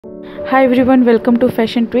Hi everyone, welcome to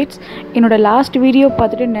Fashion Tweets. என்னோட last video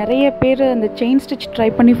பார்த்துட்டு நிறைய பேர் அந்த செயின் ஸ்டிச் ட்ரை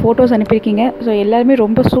பண்ணி ஃபோட்டோஸ் அனுப்பியிருக்கீங்க. ஸோ எல்லாருமே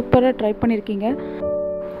ரொம்ப சூப்பராக ட்ரை பண்ணியிருக்கீங்க.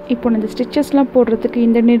 இப்போ நான் இந்த ஸ்டிச்சஸ்லாம் போடுறதுக்கு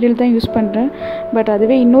இந்த நீடில் தான் யூஸ் பண்ணுறேன். பட்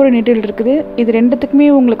அதுவே இன்னொரு நீடில் இருக்குது. இது ரெண்டுத்துக்குமே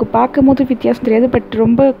உங்களுக்கு பார்க்கும் போது வித்தியாசம் தெரியாது. பட்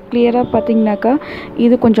ரொம்ப கிளியராக பார்த்தீங்கன்னாக்கா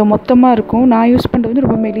இது கொஞ்சம் மொத்தமாக இருக்கும். நான் யூஸ் பண்ணுறது வந்து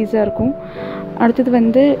ரொம்ப மெலிஸாக இருக்கும். அடுத்தது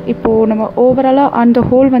வந்து இப்போது நம்ம ஓவராலாக அந்த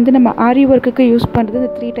ஹோல் வந்து நம்ம ஆரி ஒர்க்குக்கு யூஸ் பண்ணுறது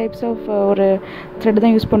இந்த 3 டைப்ஸ் ஆஃப் ஒரு த்ரெட்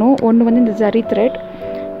தான் யூஸ் பண்ணுவோம். ஒன்று வந்து இந்த ஜரி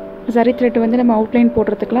த்ரெட் வந்து நம்ம அவுட்லைன்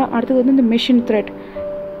போடுறதுக்கலாம். அடுத்தது வந்து இந்த மிஷின் த்ரெட்.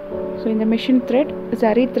 ஸோ இந்த மிஷின் த்ரெட்,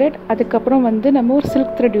 ஜரி த்ரெட், அதுக்கப்புறம் வந்து நம்ம ஒரு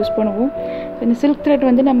சில்க் த்ரெட் யூஸ் பண்ணுவோம். இந்த சில்க் த்ரெட்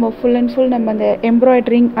வந்து நம்ம ஃபுல் அண்ட் ஃபுல் நம்ம அந்த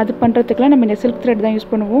எம்ப்ராய்டரிங் அது பண்ணுறதுக்குலாம் நம்ம இந்த சில்க் த்ரெட் தான் யூஸ்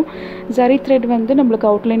பண்ணுவோம். ஜரி த்ரெட் வந்து நம்மளுக்கு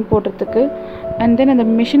அவுட்லைன் போடுறதுக்கு. அண்ட் தென் அந்த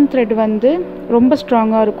மிஷின் த்ரெட் வந்து ரொம்ப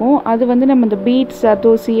ஸ்ட்ராங்காக இருக்கும். அது வந்து நம்ம இந்த பீட்ஸ்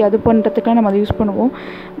தோசி அது பண்ணுறதுக்குலாம் நம்ம அதை யூஸ் பண்ணுவோம்.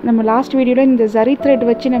 நம்ம லாஸ்ட் வீடியோவில் இந்த ஜரி த்ரெட்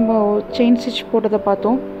வச்சு நம்ம செயின் ஸ்டிச் போட்டதை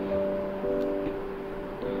பார்த்தோம்.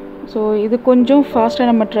 ஸோ இது கொஞ்சம் ஃபாஸ்ட்டாக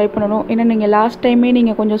நம்ம ட்ரை பண்ணணும். ஏன்னா நீங்கள் லாஸ்ட் டைமே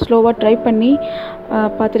நீங்கள் கொஞ்சம் ஸ்லோவாக ட்ரை பண்ணி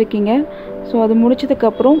பார்த்துருக்கீங்க. ஸோ அது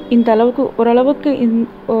முடிச்சதுக்கப்புறம் இந்த அளவுக்கு ஓரளவுக்கு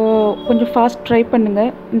கொஞ்சம் ஃபாஸ்ட் ட்ரை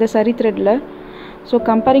பண்ணுங்கள் இந்த சரி த்ரெட்டில். ஸோ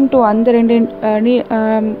கம்பேரிங் டு அந்த ரெண்டு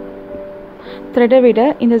த்ரெட்டை விட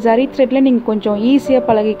இந்த ஜரி த்ரெட்டில் நீங்கள் கொஞ்சம் ஈஸியாக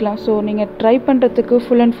பழகிக்கலாம். ஸோ நீங்கள் ட்ரை பண்ணுறதுக்கு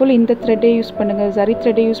ஃபுல் அண்ட் ஃபுல் இந்த த்ரெட்டே யூஸ் பண்ணுங்கள். ஜரி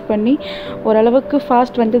த்ரெட்டை யூஸ் பண்ணி ஓரளவுக்கு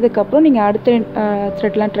ஃபாஸ்ட் வந்ததுக்கப்புறம் நீங்கள் அடுத்த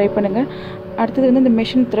த்ரெட்லாம் ட்ரை பண்ணுங்கள். அடுத்தது வந்து இந்த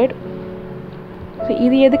மிஷின் த்ரெட். ஸோ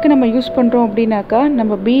இது எதுக்கு நம்ம யூஸ் பண்ணுறோம் அப்படின்னாக்கா,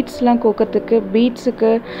 நம்ம பீட்ஸ்லாம் கோக்கிறதுக்கு,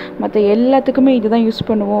 பீட்ஸுக்கு மற்ற எல்லாத்துக்குமே இது தான் யூஸ்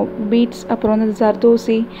பண்ணுவோம். பீட்ஸ், அப்புறம் வந்து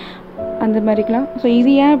ஜர்தோசி அந்த மாதிரிக்கலாம். ஸோ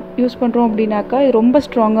இது ஏன் யூஸ் பண்ணுறோம் அப்படின்னாக்கா, இது ரொம்ப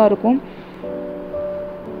ஸ்ட்ராங்காக இருக்கும்.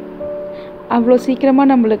 அவ்வளோ சீக்கிரமாக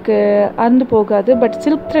நம்மளுக்கு அறுந்து போகாது. பட்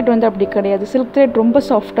சில்க் த்ரெட் வந்து அப்படி கிடையாது. சில்க் த்ரெட் ரொம்ப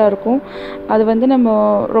சாஃப்டாக இருக்கும். அது வந்து நம்ம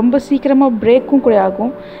ரொம்ப சீக்கிரமாக பிரேக்கும் கூட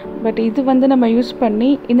ஆகும். பட் இது வந்து நம்ம யூஸ் பண்ணி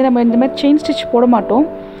நம்ம இந்த மாதிரி செயின் ஸ்டிச் போட மாட்டோம்.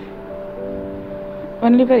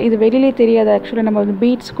 ஒன்லி இது வெளியிலே தெரியாது. ஆக்சுவலாக நம்ம வந்து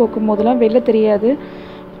பீட்ஸ் கோக்கும் போதெல்லாம் வெளில தெரியாது.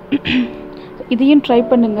 இதையும் ட்ரை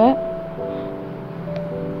பண்ணுங்கள்.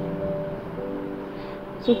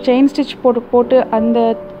 ஸோ செயின் ஸ்டிச் போட்டு அந்த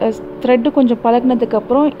த்ரெட்டு கொஞ்சம்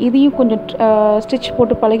பழகினதுக்கப்புறம் இதையும் கொஞ்சம் ஸ்டிச்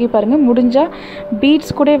போட்டு பழகி பாருங்கள். முடிஞ்சால்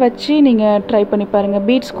பீட்ஸ் கூட வச்சு நீங்கள் ட்ரை பண்ணி பாருங்கள்.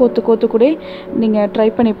 பீட்ஸ் கோத்து கூட நீங்கள் ட்ரை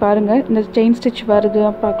பண்ணி பாருங்கள். இந்த செயின் ஸ்டிச் வருது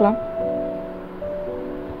பார்க்கலாம்.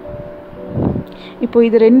 இப்போது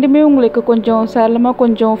இது ரெண்டுமே உங்களுக்கு கொஞ்சம் சரளமாக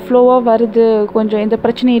கொஞ்சம் ஃப்ளோவாக வருது, கொஞ்சம் எந்த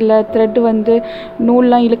பிரச்சனையும் இல்லை, த்ரெட்டு வந்து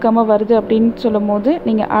நூல்லாம் இழுக்காமல் வருது அப்படின்னு சொல்லும் போது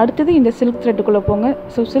நீங்கள் அடுத்தது இந்த சில்க் த்ரெட்டுக்குள்ளே போங்க.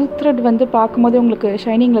 ஸோ சில்க் த்ரெட் வந்து பார்க்கும்போது உங்களுக்கு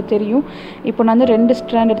ஷைனிங்கில் தெரியும். இப்போ நான் வந்து 2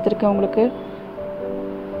 ஸ்ட்ராண்ட் எடுத்திருக்கேன். உங்களுக்கு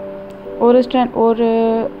ஒரு ஸ்ட்ராண்ட்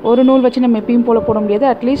ஒரு நூல் வச்சு நம்ம எப்பயும் போட முடியாது.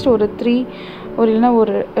 அட்லீஸ்ட் ஒரு 3 இல்லைனா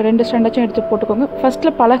ஒரு 2 ஸ்டாண்டாச்சும் எடுத்து போட்டுக்கோங்க.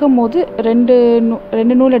 ஃபஸ்ட்டில் பழகும் போது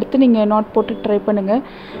 2 நூல் எடுத்து நீங்கள் நாட் போட்டு ட்ரை பண்ணுங்கள்.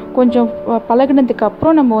 கொஞ்சம்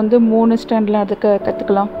பழகினதுக்கப்புறம் நம்ம வந்து 3 ஸ்டாண்ட்லாம் அதுக்கு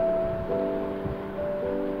கற்றுக்கலாம்.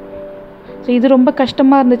 ஸோ இது ரொம்ப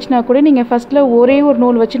கஷ்டமாக இருந்துச்சுன்னா கூட நீங்கள் ஃபஸ்ட்டில் ஒரே ஒரு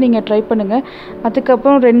நூல் வச்சு நீங்கள் ட்ரை பண்ணுங்கள்.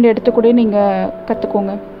 அதுக்கப்புறம் 2 எடுத்து கூட நீங்கள்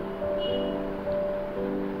கற்றுக்கோங்க.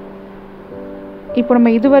 இப்போ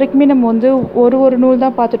நம்ம இது வரைக்குமே நம்ம வந்து ஒரு நூல்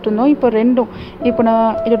தான் பார்த்துட்டு இருந்தோம். இப்போ 2. இப்போ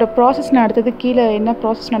நான் இதோட ப்ராசஸ் நான் அடுத்தது கீழே என்ன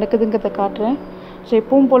ப்ராசஸ் நடக்குதுங்கிறத காட்டுறேன். ஸோ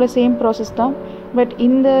எப்பவும் போல் சேம் ப்ராசஸ் தான். பட்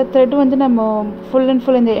இந்த த்ரெட் வந்து நம்ம ஃபுல் அண்ட்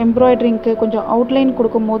ஃபுல் இந்த எம்ப்ராய்டரிங்க்கு கொஞ்சம் அவுட்லைன்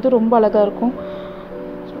கொடுக்கும் போது ரொம்ப அழகாக இருக்கும்.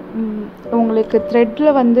 உங்களுக்கு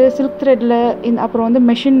த்ரெட்டில் வந்து சில்க் த்ரெட்டில் அப்புறம் வந்து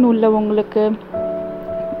மெஷின் நூலில் உங்களுக்கு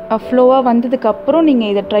ஃப்ளோவாக வந்ததுக்கப்புறம் நீங்கள்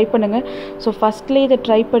இதை ட்ரை பண்ணுங்கள். ஸோ ஃபஸ்ட்லேயே இதை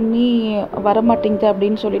ட்ரை பண்ணி வரமாட்டேங்குது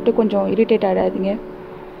அப்படின்னு சொல்லிட்டு கொஞ்சம் இரிட்டேட் ஆகிடாதீங்க.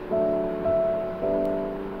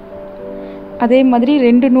 அதே மாதிரி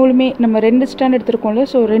 2 நூலுமே நம்ம 2 ஸ்டாண்ட் எடுத்துருக்கோம்ல.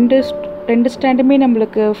 ஸோ 2 ஸ்டாண்டுமே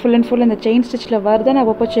நம்மளுக்கு ஃபுல் அண்ட் ஃபுல் அந்த செயின் ஸ்டிச்சில் வருதான்னு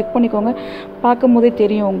அப்பப்போ செக் பண்ணிக்கோங்க. பார்க்கும் போதே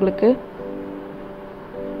தெரியும் உங்களுக்கு.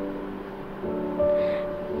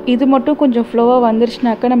 இது மட்டும் கொஞ்சம் ஃப்ளோவாக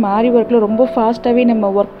வந்துருச்சுனாக்கா நம்ம ஆரி ஒர்க்கில் ரொம்ப ஃபாஸ்ட்டாகவே நம்ம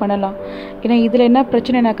ஒர்க் பண்ணலாம். ஏன்னா இதில் என்ன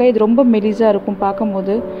பிரச்சனைனாக்கா, இது ரொம்ப மெலிஸாக இருக்கும்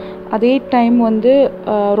பார்க்கும்போது. அதே டைம் வந்து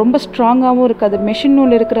ரொம்ப ஸ்ட்ராங்காகவும் இருக்காது. மெஷின்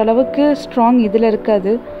நூல் இருக்கிற அளவுக்கு ஸ்ட்ராங் இதில்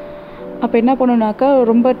இருக்காது. அப்போ என்ன பண்ணணுனாக்கா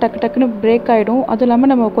ரொம்ப டக்குன்னு பிரேக் ஆகிடும். அதுவும்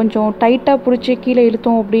இல்லாமல் நம்ம கொஞ்சம் டைட்டாக பிடிச்சி கீழே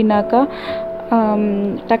இழுத்தோம் அப்படின்னாக்கா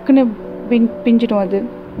டக்குன்னு பிஞ்சிடும் அது.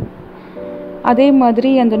 அதே மாதிரி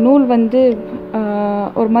அந்த நூல் வந்து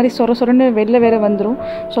ஒரு மாதிரி சொரன்னு வெளில வேறு வந்துடும்.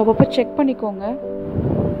 ஸோ அப்பப்போ செக் பண்ணிக்கோங்க.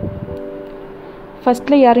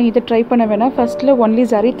 ஃபஸ்ட்டில் யாரும் இதை ட்ரை பண்ண வேணாம். ஃபஸ்ட்டில் ஒன்லி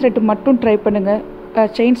ஜரி த்ரெட் மட்டும் ட்ரை பண்ணுங்கள்.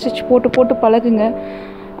 செயின் ஸ்டிச் போட்டு பழகுங்க.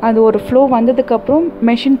 அது ஒரு ஃப்ளோ வந்ததுக்கப்புறம்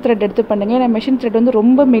மெஷின் த்ரெட் எடுத்து பண்ணுங்கள். ஏன்னா மெஷின் த்ரெட் வந்து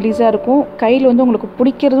ரொம்ப மெலிசாக இருக்கும், கையில் வந்து உங்களுக்கு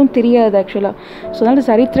பிடிக்கிறதும் தெரியாது ஆக்சுவலாக. ஸோ அதனால்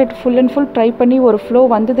சரி thread full and full dry பண்ணி ஒரு ஃப்ளோ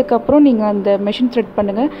வந்ததுக்கப்புறம் நீங்கள் அந்த மெஷின் த்ரெட்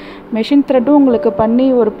பண்ணுங்கள். மெஷின் த்ரெட்டும் உங்களுக்கு பண்ணி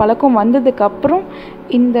ஒரு பழக்கம் வந்ததுக்கப்புறம்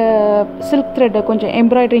இந்த சில்க் த்ரெட்டை கொஞ்சம்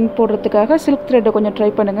எம்ப்ராய்டரிங் போடுறதுக்காக சில்க் த்ரெட்டை கொஞ்சம் ட்ரை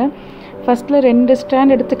பண்ணுங்கள். ஃபஸ்ட்டில் 2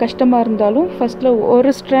 ஸ்ட்ராண்ட் எடுத்து கஷ்டமாக இருந்தாலும் ஃபஸ்ட்டில் ஒரு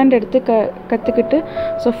ஸ்ட்ராண்ட் எடுத்து கற்றுக்கிட்டு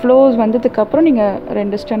ஸோ ஃப்ளோஸ் வந்ததுக்கப்புறம் நீங்கள்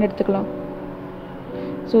 2 ஸ்ட்ராண்ட் எடுத்துக்கலாம்.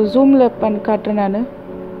 ஸோ ஜூமில் காட்டுறேன் நான்.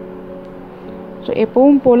 ஸோ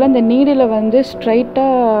எப்பவும் போல் அந்த நீடில் வந்து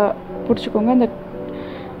ஸ்ட்ரைட்டாக பிடிச்சிக்கோங்க.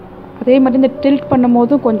 அதே மாதிரி இந்த டில்ட் பண்ணும்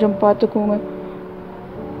போதும் கொஞ்சம் பார்த்துக்கோங்க.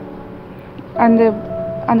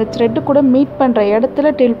 அந்த த்ரெட்டு கூட மீட் பண்ணுற இடத்துல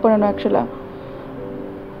டில்ட் பண்ணணும் ஆக்சுவலாக.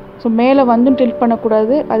 ஸோ மேலே வந்தும் டில்ட்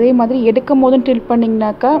பண்ணக்கூடாது, அதே மாதிரி எடுக்கும் போதும் டில்ட்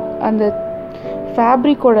பண்ணிங்கனாக்கா அந்த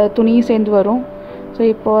ஃபேப்ரிக்கோட துணியும் சேர்ந்து வரும். ஸோ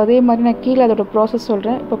இப்போது அதே மாதிரி நான் கீழே அதோட ப்ராசஸ்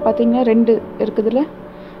சொல்கிறேன். இப்போ பார்த்தீங்கன்னா 2 இருக்குதுல்ல,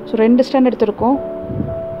 ஸோ 2 ஸ்டாண்ட் எடுத்துருக்கோம்.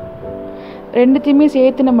 2த்தையுமே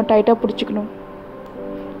சேர்த்து நம்ம டைட்டாக பிடிச்சிக்கணும்.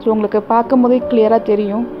 ஸோ உங்களுக்கு பார்க்கும் போதே கிளியராக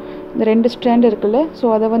தெரியும் இந்த 2 ஸ்டாண்ட் இருக்குல்ல, ஸோ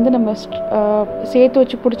அதை வந்து நம்ம சேர்த்து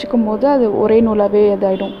வச்சு பிடிச்சிக்கும் போது அது ஒரே நூலாகவே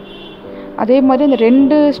இதாகிடும். அதே மாதிரி அந்த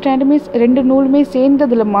 2 ஸ்டாண்டுமே 2 நூலுமே சேர்ந்து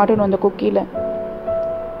அதில் மாட்டணும் அந்த கொக்கியில்.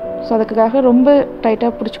 ஸோ அதுக்காக ரொம்ப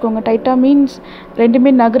டைட்டாக பிடிச்சிக்கோங்க. டைட்டாக மீன்ஸ்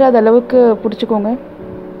 2மே நகராத அளவுக்கு பிடிச்சிக்கோங்க.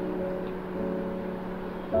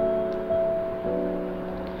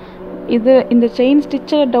 இந்த செயின்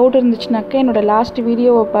ஸ்டிச்சில் டவுட் இருந்துச்சுனாக்கா என்னோடய லாஸ்ட்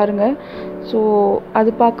வீடியோவை பாருங்கள். ஸோ அது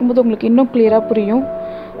பார்க்கும்போது உங்களுக்கு இன்னும் கிளியராக புரியும்.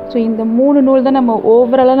 ஸோ இந்த 3 நூல் தான் நம்ம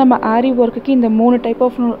ஓவராலாக நம்ம ஆரி ஒர்க்குக்கு இந்த 3 டைப்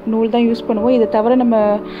ஆஃப் நூல் தான் யூஸ் பண்ணுவோம். இதை தவிர நம்ம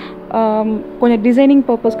கொஞ்சம் டிசைனிங்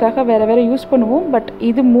பர்பஸ்க்காக வேறு யூஸ் பண்ணுவோம். பட்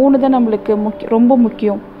இது 3 தான் நம்மளுக்கு ரொம்ப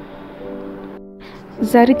முக்கியம்.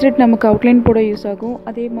 சரி த்ரெட் நமக்கு அவுட்லைன் போட யூஸ் ஆகும்.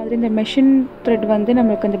 அதே மாதிரி இந்த மெஷின் த்ரெட் வந்து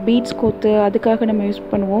நம்மளுக்கு அந்த பீட்ஸ் கோத்து அதுக்காக நம்ம யூஸ்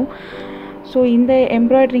பண்ணுவோம். ஸோ இந்த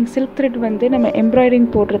எம்ப்ராய்டரிங் சில்க் த்ரெட் வந்து நம்ம எம்ப்ராய்டரிங்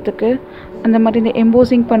போடுறதுக்கு அந்த மாதிரி இந்த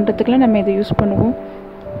எம்போசிங் பண்ணுறதுக்குலாம் நம்ம இதை யூஸ் பண்ணுவோம்.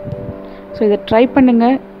 ஸோ இதை ட்ரை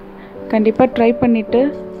பண்ணுங்கள், கண்டிப்பாக ட்ரை பண்ணிவிட்டு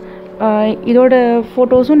இதோட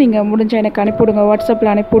ஃபோட்டோஸும் நீங்கள் முடிஞ்ச எனக்கு அனுப்பிவிடுங்க,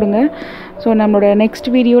 வாட்ஸ்அப்பில் அனுப்பிவிடுங்க. ஸோ நம்மளோட நெக்ஸ்ட்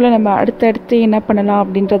வீடியோவில் நம்ம அடுத்தடுத்து என்ன பண்ணலாம்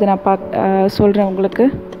அப்படின்றத நான் சொல்கிறேன் உங்களுக்கு.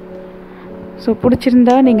 ஸோ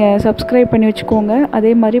பிடிச்சிருந்தா நீங்கள் சப்ஸ்கிரைப் பண்ணி வச்சுக்கோங்க.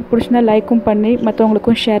 அதே மாதிரி பிடிச்சிருந்தா லைக்கும் பண்ணி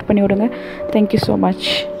மற்றவங்களுக்கும் ஷேர் பண்ணி விடுங்க. Thank you so much.